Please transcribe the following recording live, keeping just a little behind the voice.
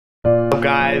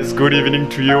Guys, good evening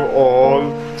to you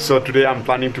all. So today I'm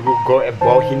planning to go a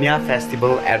Bauhinia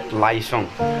festival at Laisong.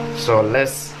 So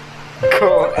let's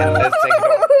go and let's check it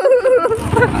out.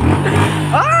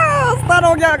 Start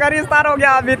हो गया गाड़ी start हो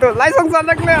गया अभी तो licence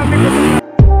चलने के लिए अभी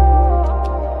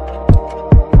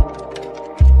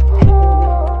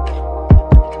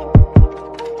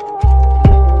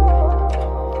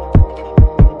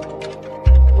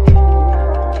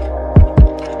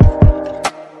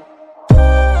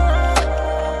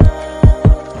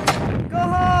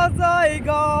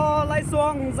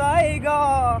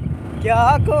जाएगा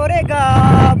क्या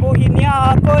करेगा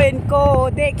बोहिनिया को इनको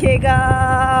देखेगा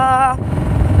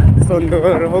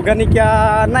सुंदर होगा नहीं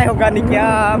क्या नहीं होगा नहीं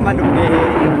क्या मानोगे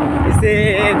इसे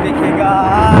देखेगा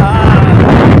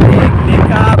देखने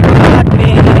का बाद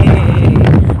में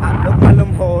आप लोग मालूम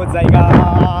हो जाएगा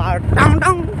टंग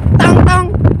टंग टंग टंग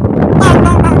टंग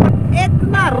टंग टंग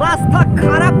इतना रास्ता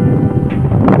खराब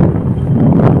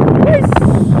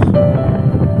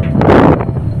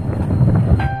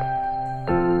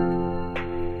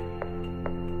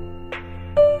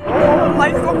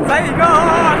Laisong जाएगा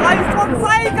लाइसोंग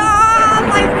जाएगा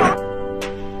लाइसोंग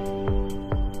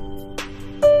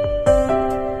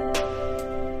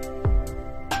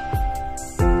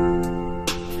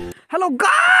हेलो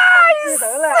गाइस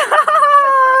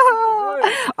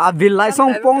अभी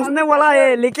लाइसोंग पहुंचने वाला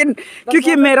है लेकिन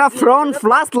क्योंकि मेरा फ्रंट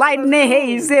फ्लैश लाइट नहीं है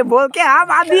इसे बोल के हम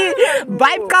अभी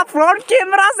बाइक का फ्रंट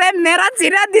कैमरा से मेरा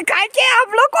चेहरा दिखाई के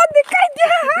आप लोग को दिखाई दे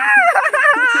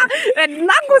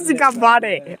इतना खुशी का बात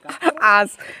है आज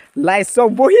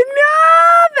लाइसोंग बोहिमिया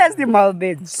फेस्टिवल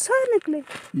में जा निकले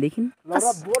लेकिन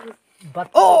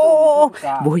ओ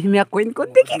बोहिमिया क्वीन को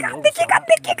देखेगा देखेगा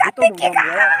देखेगा देखेगा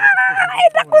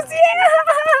इतना खुशी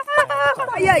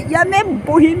है या मैं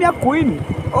बोहिमिया क्वीन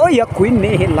ओ या क्वीन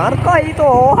नहीं है लड़का ही तो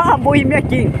हाँ बोहिमिया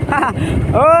किंग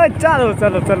ओ चलो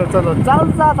चलो चलो चलो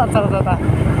चल जाता चल जाता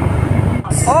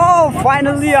Oh,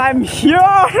 finally I'm here.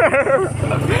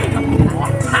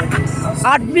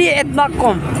 आदमी इतना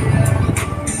कम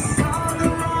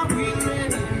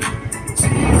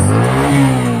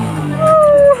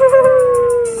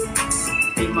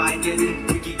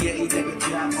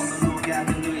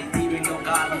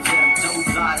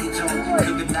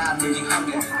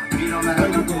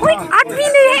आदमी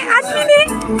नहीं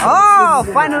Oh,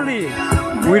 finally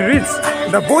we reached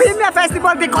the Bauhinia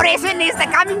Festival. Decoration is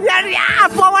coming here. Yeah,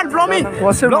 flower blooming.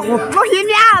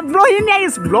 Bauhinia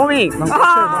is blooming.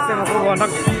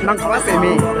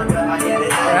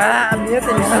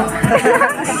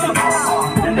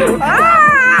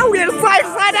 We're so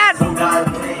excited.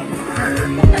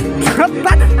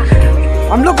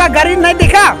 हम लोग का गाड़ी नहीं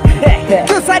देखा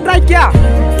क्यों साइड राइट किया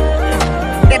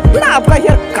इतना आपका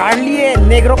यार कार लिए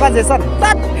नेग्रो का जैसा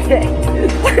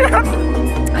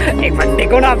एक बार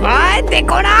देखो ना भाई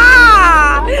देखो ना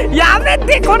यहाँ पे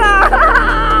देखो ना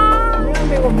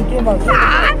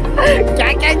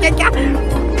क्या क्या क्या क्या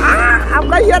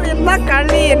आपका यार इतना कार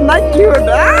लिए इतना क्यूट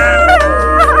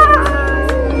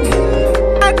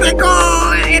देखो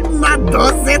इतना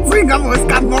दोस्त से चुइंगम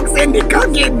उसका मुख से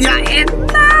निकल के दिया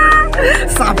इतना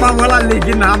साफा वाला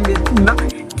लेकिन हम इतना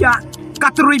क्या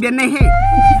कतरुई बने हैं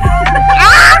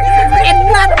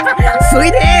इतना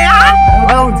स्वीट है यार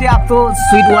जी आप तो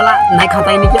स्वीट वाला नहीं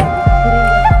खाता ही नहीं क्या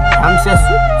हमसे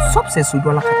सबसे स्वीट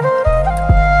वाला खाता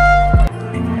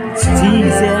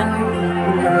चीज है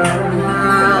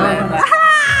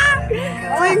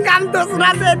चुइंगम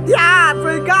दूसरा से दिया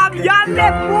चुइंगम यहाँ पे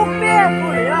मुंह में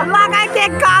लगा के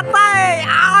खाता है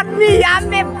आदमी यहाँ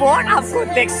पे बहुत आपको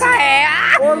देखता है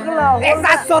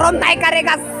ऐसा शर्म नहीं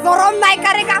करेगा शर्म नहीं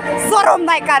करेगा शर्म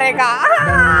नहीं करेगा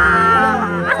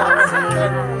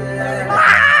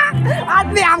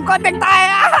आदमी हमको देखता है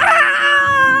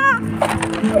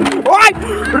ओए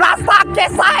रास्ता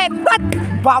कैसा है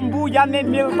बम्बू यहाँ में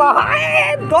मिलता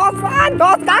है दोस्त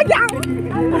का क्या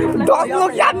दोस्त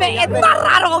लोग यहाँ में इतना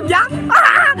रार हो गया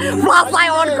फ्लैश लाइट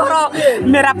ऑन करो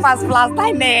मेरा पास फ्लैश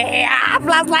लाइट नहीं है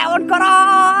फ्लैश लाइट ऑन करो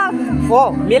ओ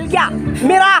मिल गया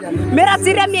मेरा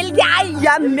सिरा मिल गया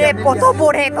या मैं फोटो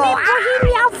बोले तो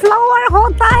यहाँ फ्लावर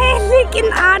होता है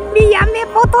लेकिन आदमी यहाँ में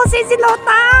फोटो सेशन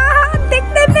होता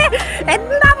देखने में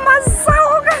इतना मजा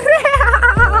होगा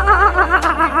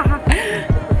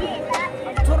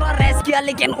थोड़ा रेस्ट किया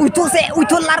लेकिन उठो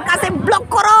लड़का से ब्लॉक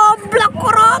करो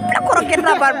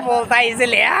कितना बार बोलता है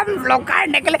इसलिए हम ब्लॉक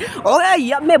करने के लिए ओए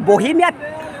ये मैं बोहिमिया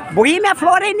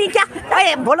फ्लावर है नहीं क्या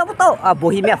अरे बोलो तो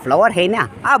बोहिमिया फ्लावर है ना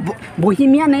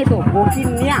बोहिमिया नहीं तो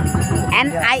बोहिमिया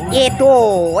NIA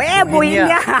तो ए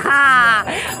बोहिमिया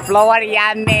फ्लावर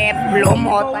यहाँ में ब्लूम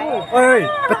होता है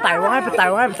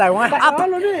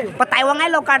बताइए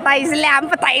लोग काटा इसलिए हम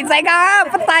बताइए जाएगा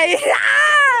बताइए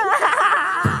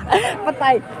पता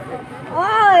है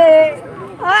ओए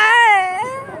ओए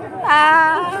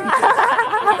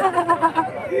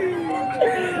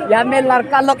यहाँ में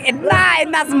लड़का लोग इतना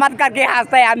इतना स्मार्ट करके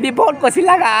हंसता है हम भी बहुत खुशी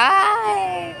लगा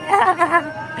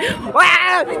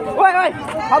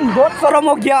हम बहुत शर्म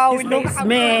हो गया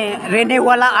इसमें रहने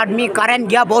वाला आदमी करंट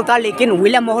गया बोलता लेकिन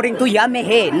विलियम मोहरिंग तो यहाँ में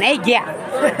है नहीं गया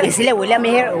इसलिए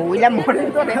विलियम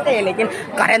मोहरिंग तो रहते हैं लेकिन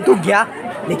करंट तो गया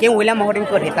लेकिन विलियम मोहरिंग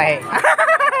तो रहता है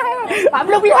आप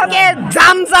लोग भी आगे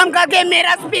जाम जाम करके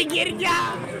मेरा स्पीक गिर गया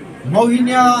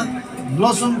Bauhinia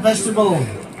Blossom Festival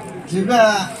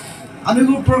juga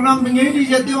amigo program begini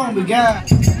jadi orang bega.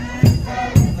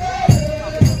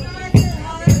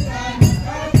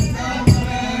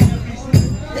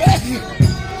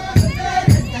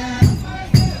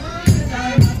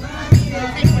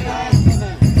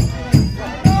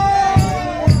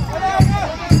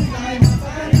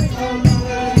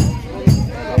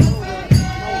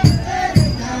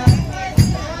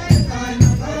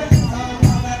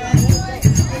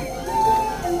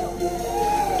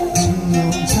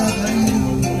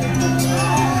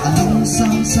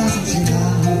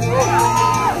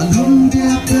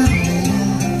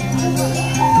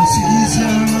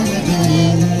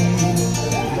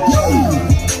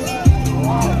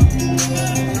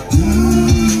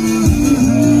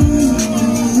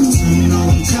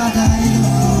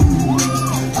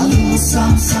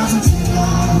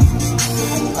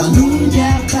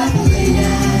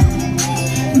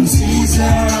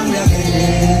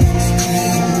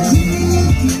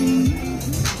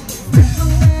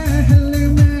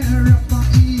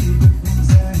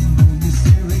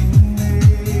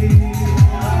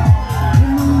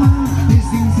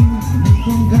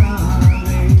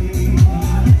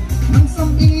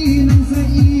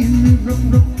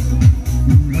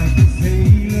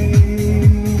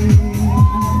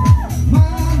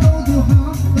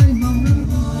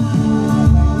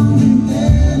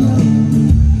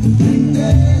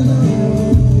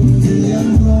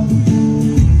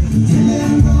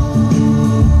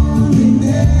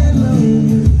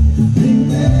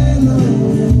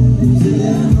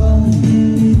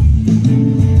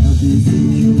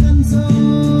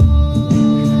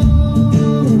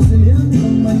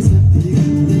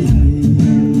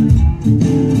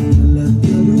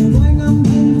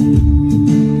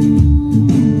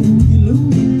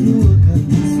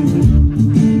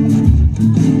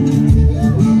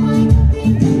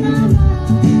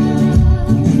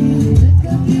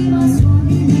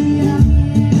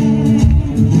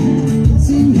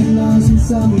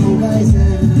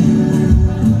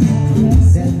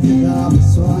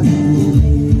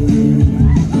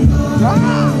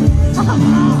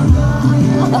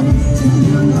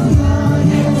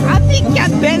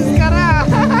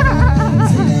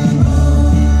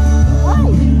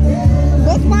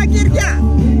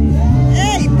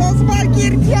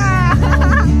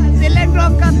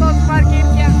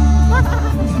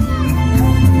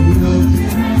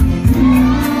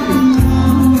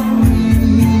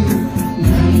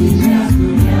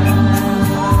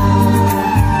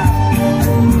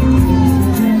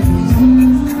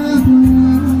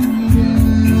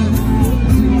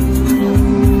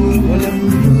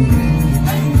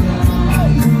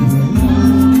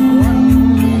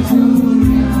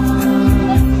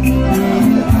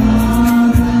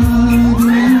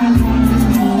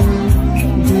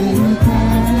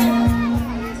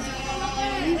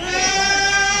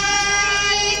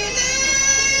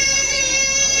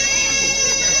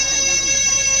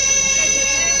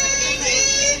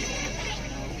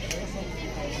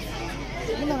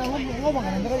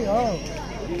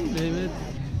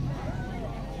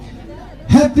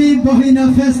 Happy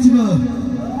Bauhinia Festival!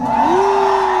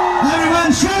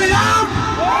 Everyone show it up!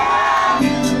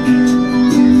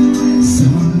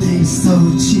 Sunday so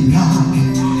chila,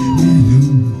 melum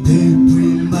te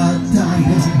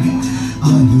primataya,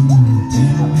 alum te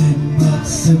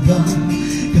maksabang,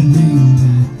 kaling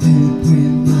te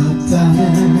primataya.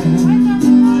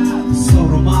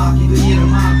 Soroma ki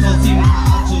irma to tima,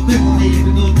 so te kuni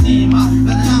do tima,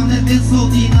 kadang te so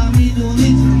dinami do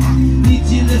nichma,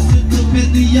 nichile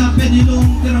Pedia pedilum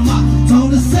terma,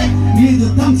 tahun sek,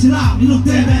 midu tam cila, midu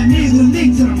tebe, midu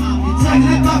ning terma,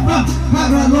 jangan apa,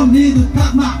 haralom midu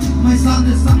kakma, mai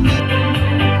sande sande.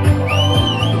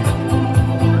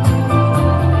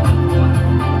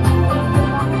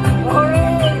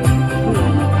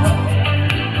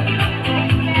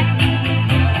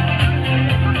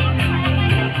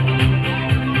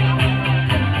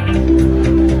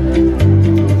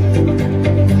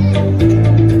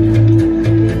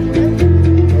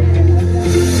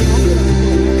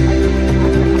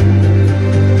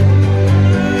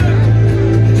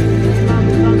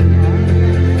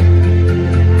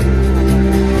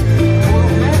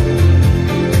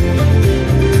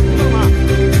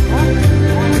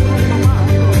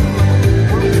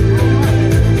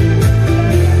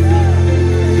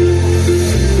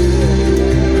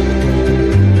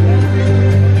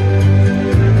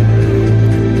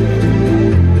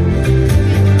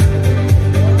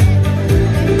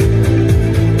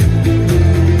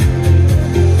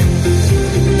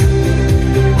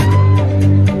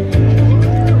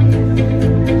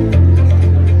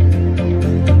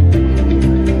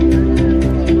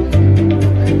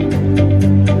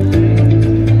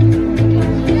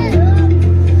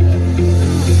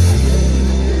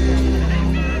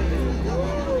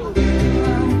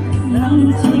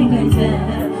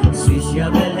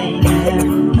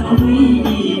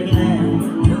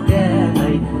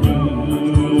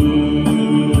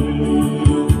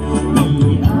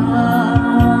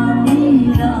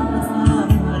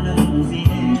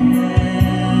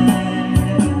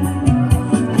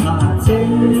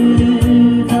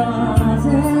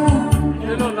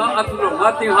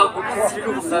 tiếng học cũng chỉ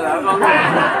đủ là không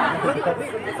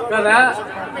cái đó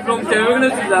lồng chơi nó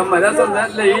chỉ là mà nó xong nó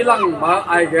lấy lăng mà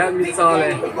ai cái mít sao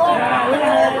này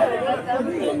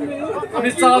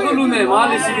mít sao tôi luôn này mà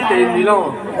lấy xí tiền đi lo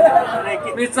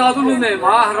mít sao tôi luôn này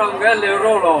mà rong cái leo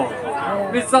rô lo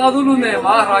mít sao tôi luôn này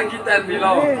mà rang cái tiền đi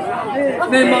lo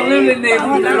này mà lên này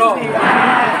luôn này lo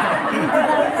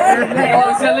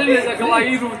sẽ lên này sẽ cái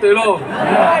này luôn tới lo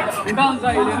đang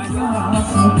cái này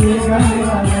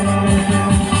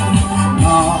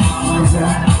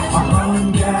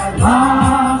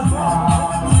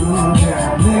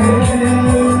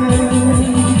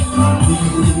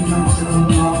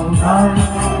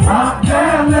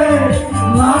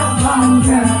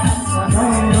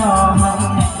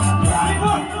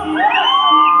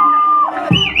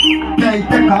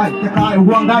the guy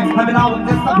one day having all of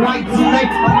this right too late.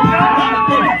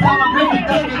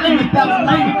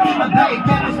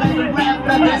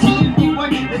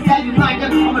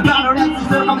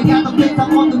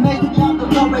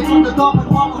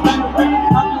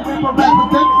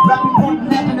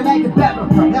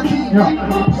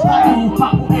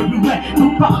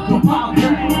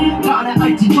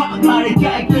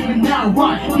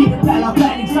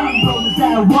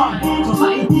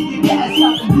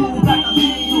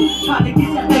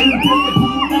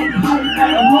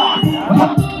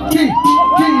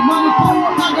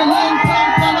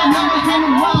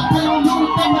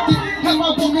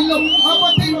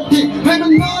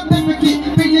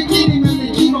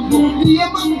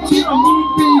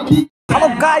 Hello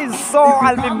guys, so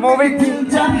I'll be moving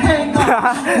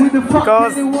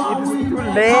because it is too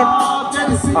late.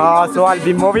 So I'll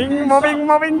be moving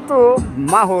to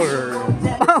Mahur.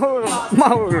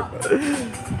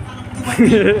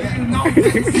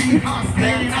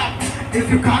 If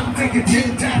you can't take it,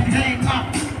 just hang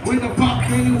up with the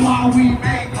fucking while we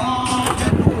make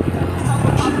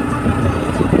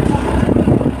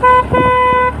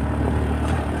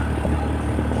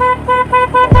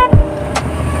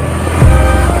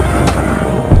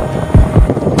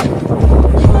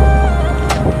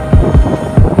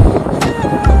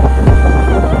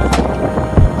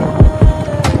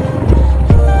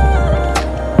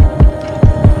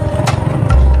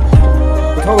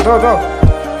Go.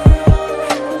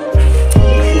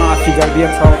 Maaf tinggal dia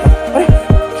pesawat.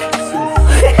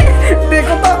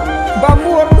 देखो तो bambu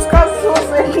और उसका सोस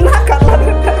इतना colour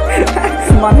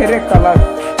Manere colour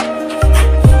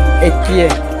एक ही है।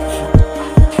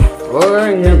 ओए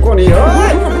ये कौन है?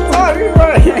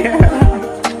 ओए